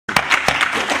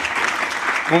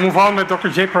We'll move on with Dr.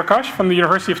 J. Prakash from the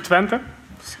University of Twente.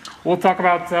 We'll talk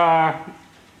about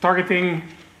targeting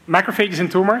macrophages in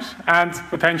tumors and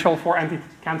potential for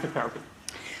anti-cancer therapy.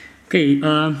 Okay,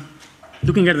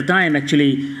 looking at the time,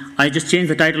 actually, I just changed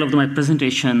the title of my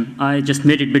presentation. I just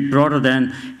made it a bit broader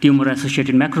than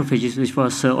tumor-associated macrophages, which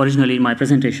was originally in my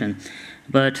presentation.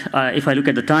 But if I look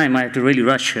at the time, I have to really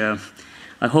rush. I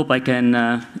hope I can,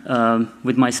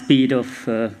 with my speed of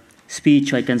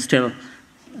speech, I can still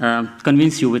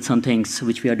convince you with some things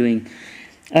which we are doing.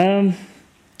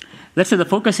 Let's say the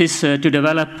focus is to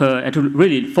develop, to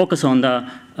really focus on the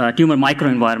tumor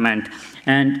microenvironment.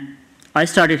 And I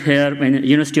started here in the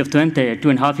University of Twente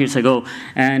 2.5 years ago.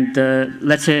 And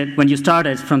let's say when you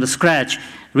started from the scratch,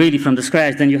 really from the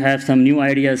scratch, then you have some new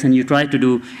ideas and you try to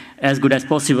do as good as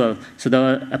possible. So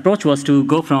the approach was to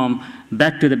go from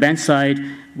back to the bench side.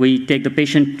 We take the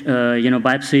patient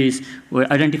biopsies, we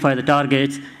identify the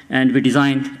targets, and we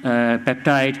design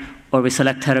peptide, or we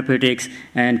select therapeutics,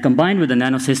 and combine with the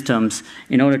nanosystems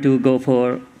in order to go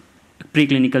for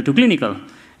preclinical to clinical.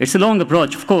 It's a long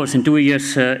approach, of course. In 2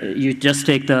 years, you just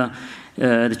take the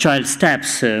child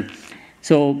steps.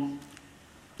 So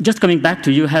just coming back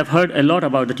to, you have heard a lot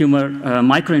about the tumor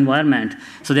microenvironment.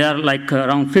 So there are like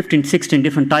around 15, 16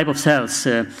 different types of cells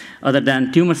other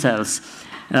than tumor cells.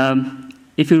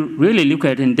 If you really look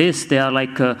at in this, they are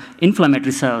like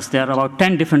inflammatory cells. There are about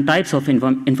 10 different types of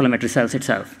inflammatory cells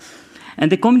itself.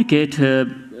 And they communicate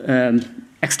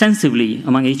extensively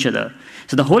among each other.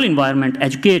 So the whole environment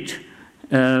educates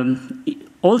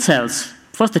all cells.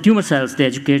 First, the tumor cells, they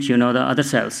educate, the other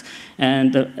cells.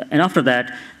 And after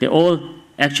that, they all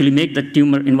actually make the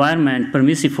tumor environment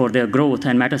permissive for their growth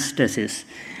and metastasis.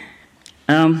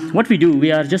 What we do,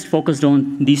 we are just focused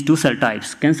on these two cell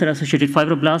types, cancer-associated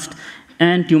fibroblasts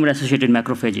and tumor-associated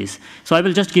macrophages. So I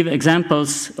will just give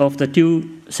examples of the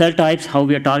two cell types, how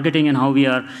we are targeting and how we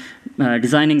are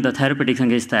designing the therapeutics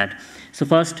against that. So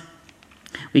first,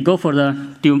 we go for the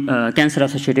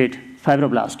cancer-associated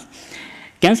fibroblast.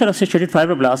 Cancer-associated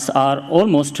fibroblasts are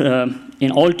almost,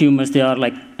 in all tumors, they are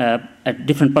like at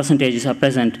different percentages are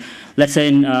present. Let's say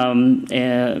in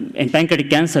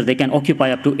pancreatic cancer, they can occupy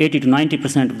up to 80 to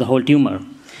 90% of the whole tumor.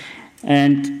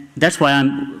 And that's why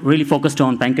I'm really focused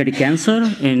on pancreatic cancer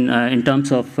in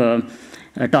terms of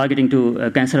targeting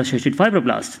to cancer-associated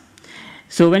fibroblasts.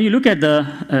 So when you look at the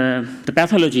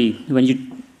pathology, when you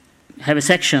have a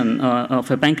section of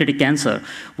a pancreatic cancer,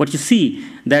 what you see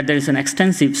that there is an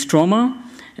extensive stroma,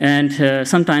 and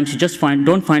sometimes you just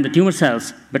don't find the tumor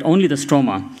cells, but only the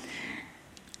stroma.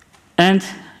 And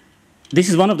this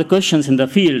is one of the questions in the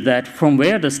field, that from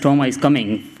where the stroma is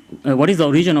coming, what is the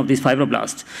origin of these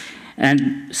fibroblasts?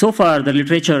 And so far, the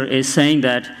literature is saying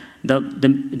that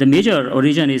the major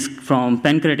origin is from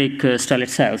pancreatic stellate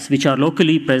cells, which are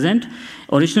locally present.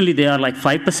 Originally, they are like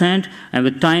 5%, and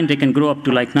with time, they can grow up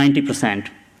to like 90%.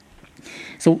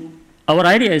 So our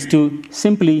idea is to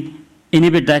simply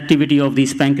inhibit the activity of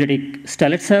these pancreatic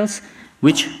stellate cells,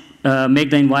 which make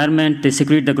the environment, they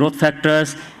secrete the growth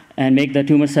factors, and make the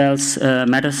tumor cells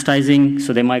metastasizing,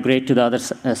 so they migrate to the other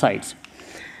sites.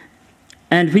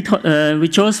 And we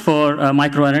chose for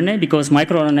microRNA because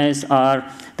microRNAs are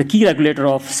the key regulator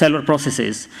of cellular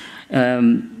processes.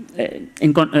 Unlike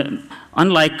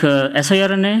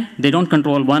siRNA, they don't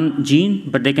control one gene,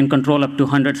 but they can control up to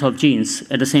hundreds of genes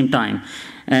at the same time.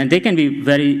 And they can be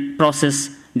very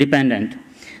process-dependent.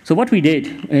 So what we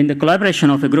did, in the collaboration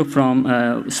of a group from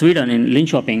Sweden in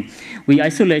Linköping, we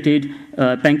isolated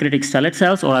pancreatic stellate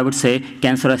cells, or I would say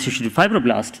cancer-associated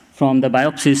fibroblasts, from the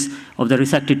biopsies of the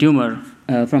resected tumor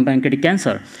from pancreatic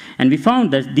cancer. And we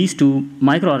found that these two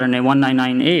microRNA,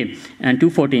 199A and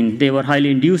 214, they were highly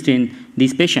induced in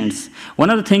these patients. One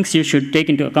of the things you should take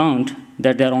into account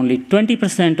that there are only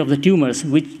 20% of the tumors,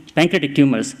 pancreatic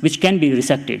tumors, which can be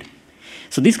resected.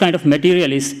 So this kind of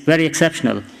material is very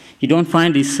exceptional. You don't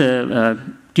find these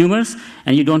tumors,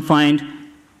 and you don't find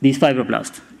these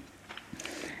fibroblasts.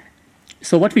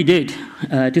 So what we did,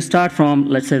 to start from,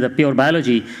 let's say, the pure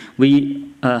biology, we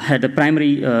had the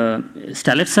primary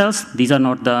stellate cells. These are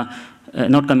not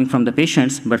coming from the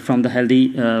patients, but from the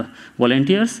healthy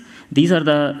volunteers. These are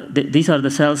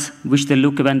the cells which they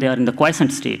look when they are in the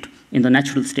quiescent state, in the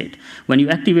natural state. When you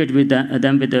activate with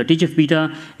them with the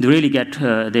TGF-beta, they really get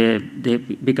they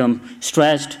become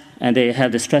stressed, and they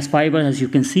have the stress fiber, as you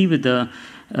can see with the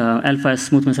alpha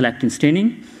smooth muscle actin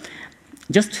staining.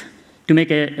 Just to make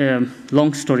a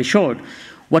long story short,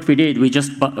 what we did, we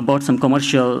just bought some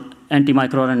commercial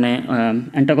anti-microRNA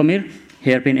antagomir,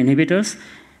 hairpin inhibitors,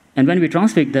 and when we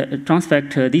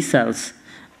transfect these cells,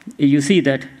 you see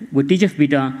that with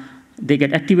TGF-beta, they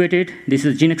get activated. This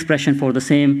is gene expression for the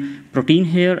same protein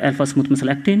here, alpha smooth muscle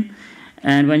actin.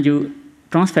 And when you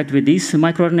transfect with these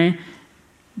microRNA,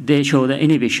 they show the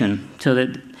inhibition. So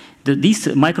that these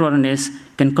microRNAs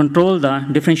can control the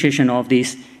differentiation of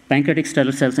these pancreatic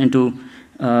stellate cells into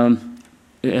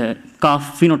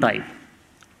calf phenotype.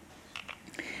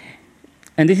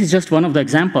 And this is just one of the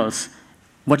examples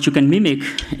what you can mimic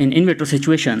in vitro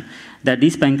situation, that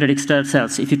these pancreatic stellate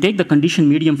cells, if you take the conditioned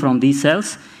medium from these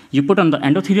cells, you put on the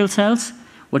endothelial cells,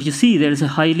 what you see, there is a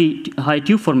high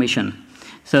tube formation.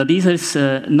 So these are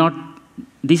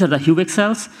the Huvic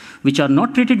cells, which are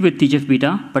not treated with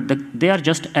TGF-beta, but they are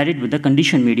just added with the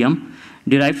conditioned medium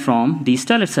derived from these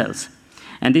stellate cells.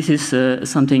 And this is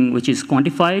something which is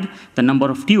quantified, the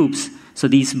number of tubes. So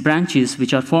these branches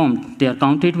which are formed, they are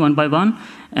counted one by one,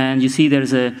 and you see there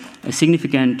is a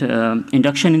significant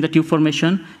induction in the tube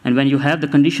formation. And when you have the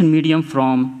conditioned medium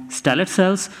from stellate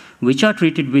cells, which are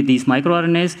treated with these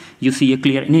microRNAs, you see a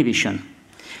clear inhibition.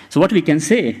 So what we can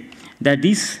say, that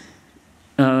these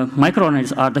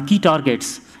microRNAs are the key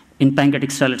targets in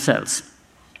pancreatic stellate cells.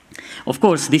 Of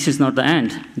course, this is not the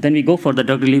end. Then we go for the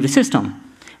drug delivery system,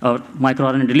 or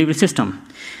microRNA delivery system.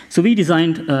 So we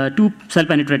designed two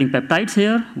cell-penetrating peptides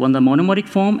here, one the monomeric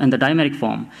form and the dimeric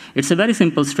form. It's a very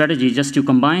simple strategy just to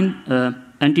combine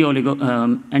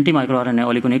anti-microRNA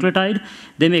oligonucleotide.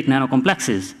 They make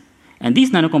nanocomplexes. And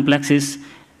these nanocomplexes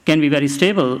can be very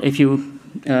stable. If you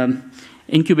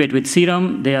incubate with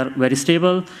serum, they are very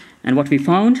stable. And what we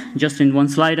found, just in one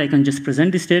slide, I can just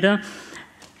present this data.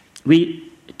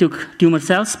 We took tumor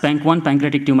cells, PANC1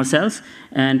 pancreatic tumor cells,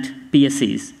 and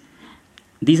PSCs.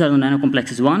 These are the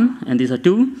nanocomplexes 1, and these are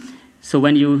 2. So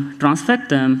when you transfect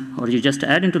them, or you just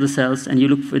add into the cells, and you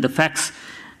look with the FACS,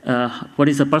 what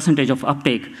is the percentage of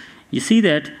uptake, you see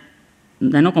that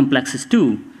nanocomplexes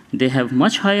 2, they have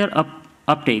much higher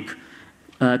uptake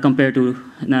compared to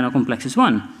nanocomplexes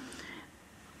 1.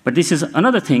 But this is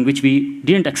another thing which we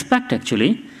didn't expect,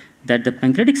 actually, that the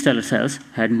pancreatic stellate cells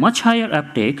had much higher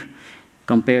uptake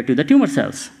compared to the tumor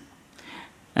cells.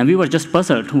 And we were just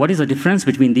puzzled, what is the difference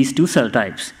between these two cell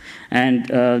types? And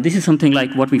this is something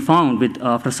like what we found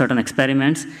after certain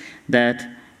experiments, that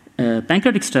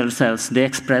pancreatic stellate cells, they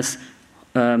express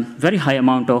very high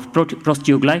amount of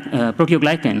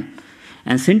proteoglycan.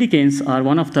 And syndicanes are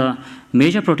one of the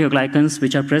major proteoglycans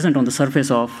which are present on the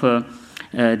surface of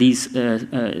these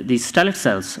stellate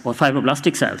cells or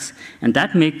fibroblastic cells. And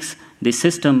that makes this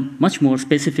system much more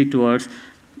specific towards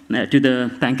to the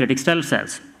pancreatic stellate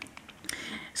cells.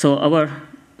 So our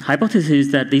hypothesis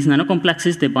is that these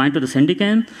nanocomplexes, they bind to the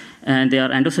syndicane, and they are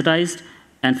endocytized,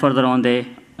 and further on they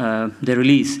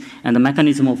release. And the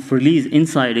mechanism of release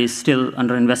inside is still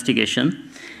under investigation.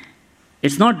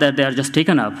 It's not that they are just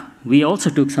taken up. We also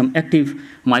took some active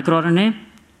microRNA,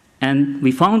 and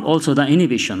we found also the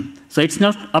inhibition. So it's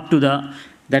not up to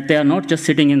that they are not just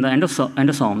sitting in the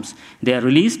endosomes. They are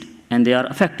released, and they are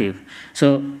effective.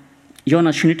 So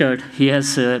Jonas Schnittert, he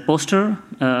has a poster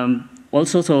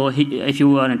also, so if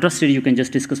you are interested, you can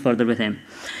just discuss further with him.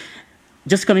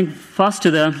 Just coming fast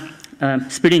to the,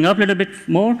 speeding up a little bit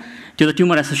more, to the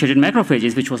tumor-associated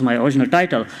macrophages, which was my original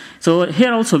title. So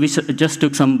here also, we just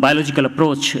took some biological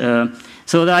approach.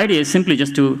 So the idea is simply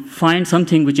just to find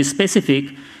something which is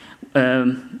specific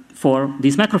for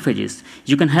these macrophages.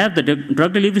 You can have the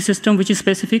drug delivery system which is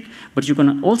specific, but you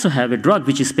can also have a drug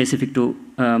which is specific to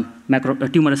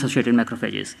tumor-associated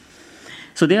macrophages.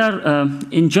 So they are,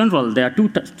 in general, there are two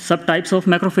subtypes of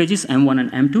macrophages, M1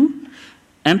 and M2.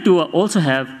 M2 also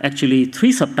have actually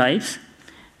 3 subtypes,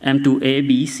 M2A,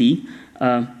 B, C.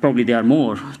 Probably there are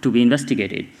more to be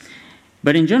investigated.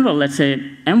 But in general, let's say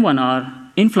M1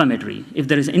 are inflammatory. If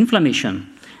there is inflammation,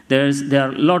 there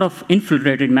are a lot of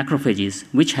infiltrated macrophages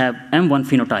which have M1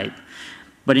 phenotype.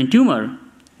 But in tumor,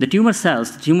 the tumor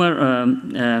cells,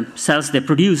 they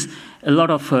produce a lot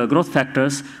of growth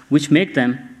factors which make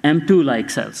them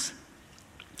M2-like cells.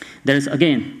 There is,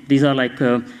 again, these are like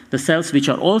the cells which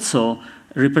are also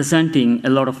representing a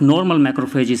lot of normal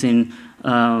macrophages in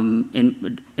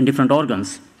different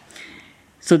organs.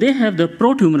 So they have the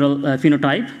pro-tumoral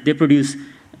phenotype. They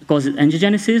cause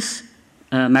angiogenesis,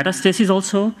 metastasis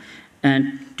also,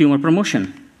 and tumor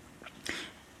promotion.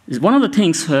 One of the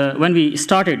things when we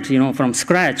started, from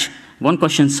scratch, one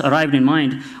question arrived in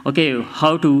mind, okay,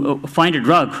 how to find a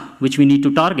drug which we need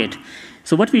to target.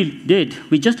 So what we did,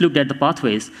 we just looked at the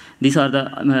pathways. These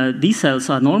cells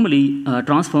are normally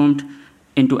transformed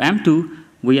into M2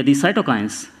 via these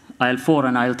cytokines, IL-4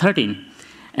 and IL-13.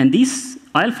 And these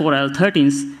IL-4,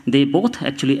 IL-13s, they both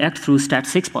actually act through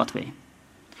STAT6 pathway.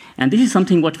 And this is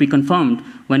something what we confirmed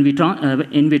when we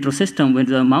in vitro system with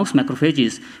the mouse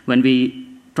macrophages, when we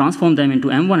transform them into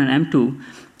M1 and M2,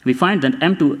 we find that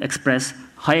M2 express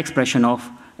high expression of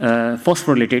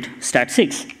phosphorylated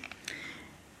STAT6.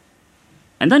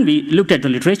 And then we looked at the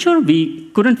literature. We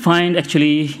couldn't find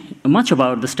actually much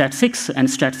about the STAT6 and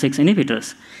STAT6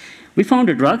 inhibitors. We found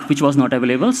a drug which was not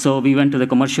available, so we went to the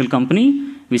commercial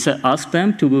company. We asked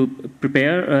them to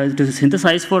prepare, to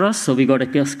synthesize for us. So we got a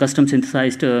custom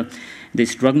synthesized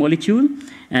this drug molecule.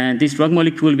 And this drug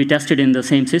molecule we tested in the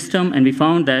same system, and we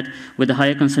found that with a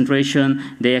higher concentration,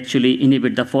 they actually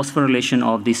inhibit the phosphorylation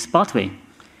of this pathway.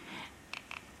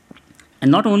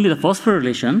 And not only the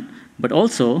phosphorylation, but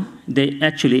also they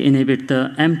actually inhibit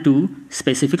the M2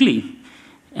 specifically,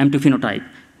 M2 phenotype,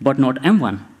 but not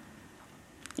M1.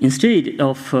 Instead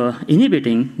of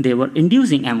inhibiting, they were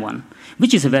inducing M1,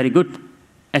 which is a very good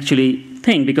actually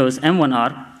thing because M1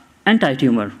 are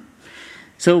anti-tumor.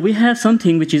 So we have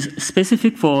something which is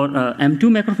specific for M2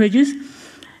 macrophages,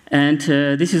 and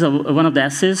this is one of the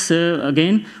assays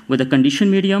again with a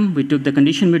conditioned medium. We took the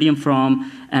conditioned medium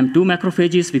from M2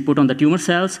 macrophages, we put on the tumor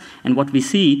cells, and what we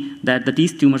see that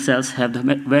these tumor cells have the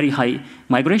very high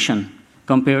migration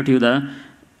compared to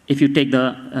if you take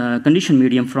the conditioned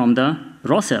medium from the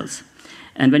raw cells.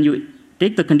 And when you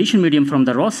take the conditioned medium from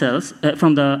the raw cells,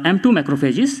 from the M2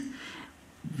 macrophages,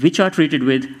 which are treated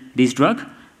with this drug,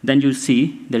 then you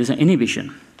see there is an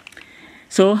inhibition.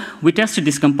 So we tested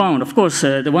this compound. Of course,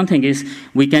 the one thing is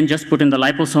we can just put in the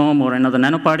liposome or another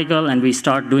nanoparticle and we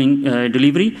start doing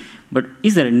delivery. But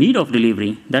is there a need of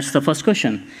delivery? That's the first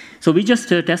question. So we just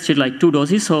tested like 2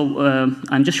 doses. So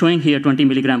I'm just showing here 20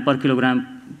 milligram per kilogram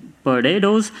per day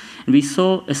dose. And we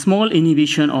saw a small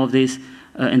inhibition of this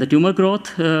in the tumor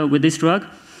growth with this drug.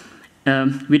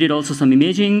 We did also some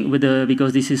imaging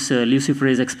because this is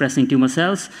luciferase expressing tumor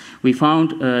cells. We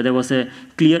found there was a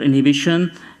clear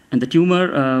inhibition in the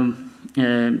tumor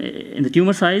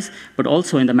size, but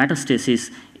also in the metastasis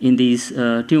in these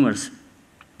tumors.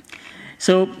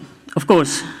 So, of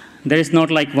course, there is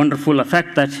not like wonderful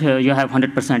effect that you have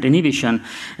 100% inhibition.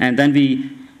 And then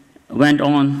we went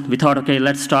on, we thought, okay,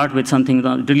 let's start with something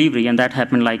delivery, and that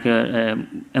happened like a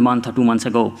month or 2 months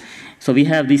ago. So we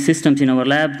have these systems in our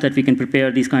lab that we can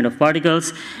prepare these kind of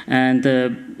particles, and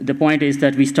the point is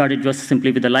that we started just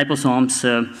simply with the liposomes,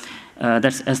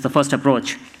 that's as the first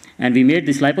approach. And we made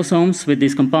these liposomes with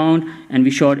this compound, and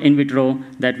we showed in vitro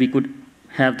that we could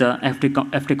have the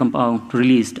FT compound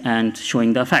released and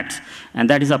showing the effects. And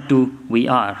that is up to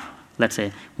let's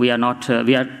say. We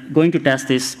are going to test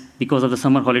this because of the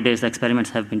summer holidays, the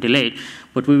experiments have been delayed,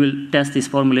 but we will test this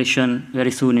formulation very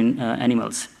soon in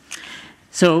animals.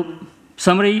 So,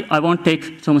 summary, I won't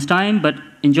take so much time, but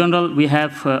in general, we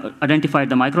have identified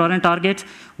the microRNA target.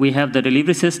 We have the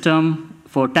delivery system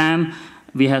for TAM.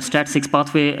 We have STAT6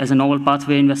 pathway as a novel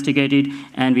pathway investigated,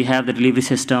 and we have the delivery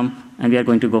system, and we are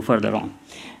going to go further on.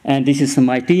 And this is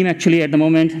my team, actually, at the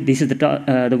moment. This is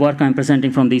the work I'm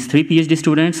presenting from these 3 PhD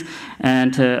students.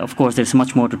 And, of course, there's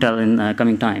much more to tell in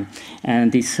coming time.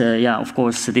 And this, of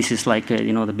course, this is like,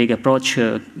 the big approach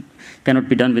cannot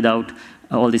be done without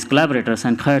all these collaborators.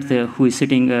 And Kurt, who is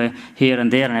sitting here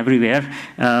and there and everywhere,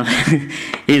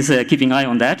 is keeping eye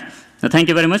on that. So thank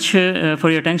you very much for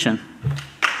your attention.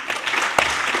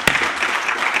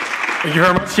 Thank you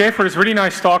very much, Jay, for this really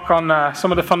nice talk on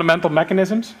some of the fundamental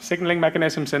mechanisms, signaling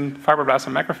mechanisms in fibroblasts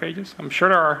and macrophages. I'm sure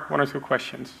there are 1 or 2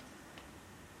 questions.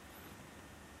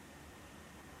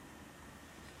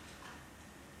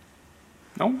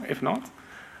 No? If not,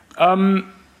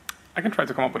 I can try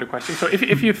to come up with a question. So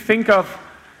if you think of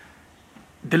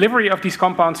delivery of these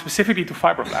compounds specifically to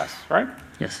fibroblasts, right?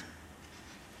 Yes.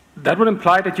 That would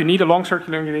imply that you need a long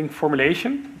circulating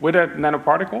formulation with a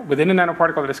nanoparticle, within a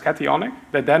nanoparticle that is cationic,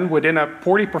 that then within a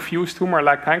poorly perfused tumor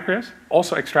like pancreas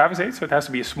also extravasates, so it has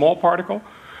to be a small particle.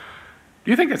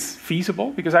 Do you think it's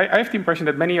feasible? Because I have the impression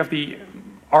that many of the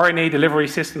RNA delivery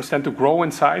systems tend to grow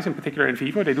in size, in particular in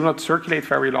vivo. They do not circulate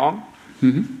very long.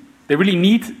 Mm-hmm. They really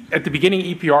need, at the beginning,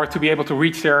 EPR to be able to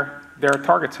reach their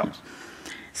target cells.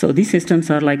 So these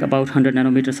systems are like about 100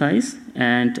 nanometer size,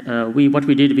 and what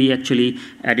we did, we actually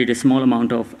added a small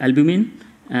amount of albumin,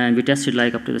 and we tested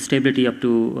like up to the stability up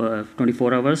to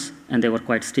 24 hours, and they were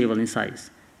quite stable in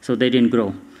size. So they didn't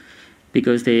grow,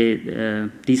 because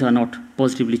these are not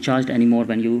positively charged anymore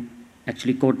when you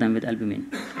actually coat them with albumin.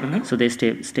 Mm-hmm. So they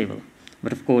stay stable.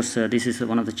 But of course, this is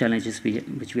one of the challenges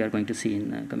which we are going to see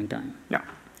in coming time. Yeah.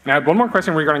 Now, I have one more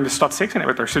question regarding the STAT6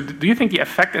 inhibitor. So do you think the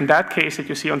effect in that case that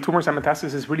you see on tumors and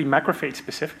metastasis is really macrophage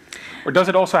specific? Or does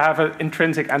it also have an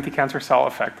intrinsic anti-cancer cell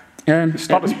effect? The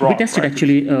STAT is broad, we tested right?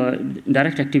 actually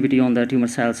direct activity on the tumor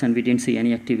cells, and we didn't see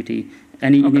any activity,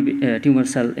 tumor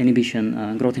cell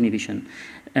inhibition, growth inhibition.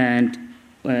 And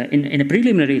in a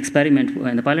preliminary experiment,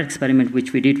 in the pilot experiment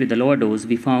which we did with the lower dose,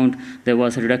 we found there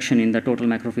was a reduction in the total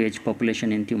macrophage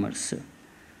population in tumors.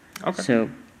 Okay. So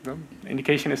the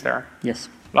indication is there. Yes.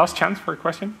 Last chance for a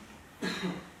question.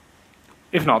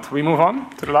 If not, we move on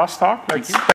to the last talk.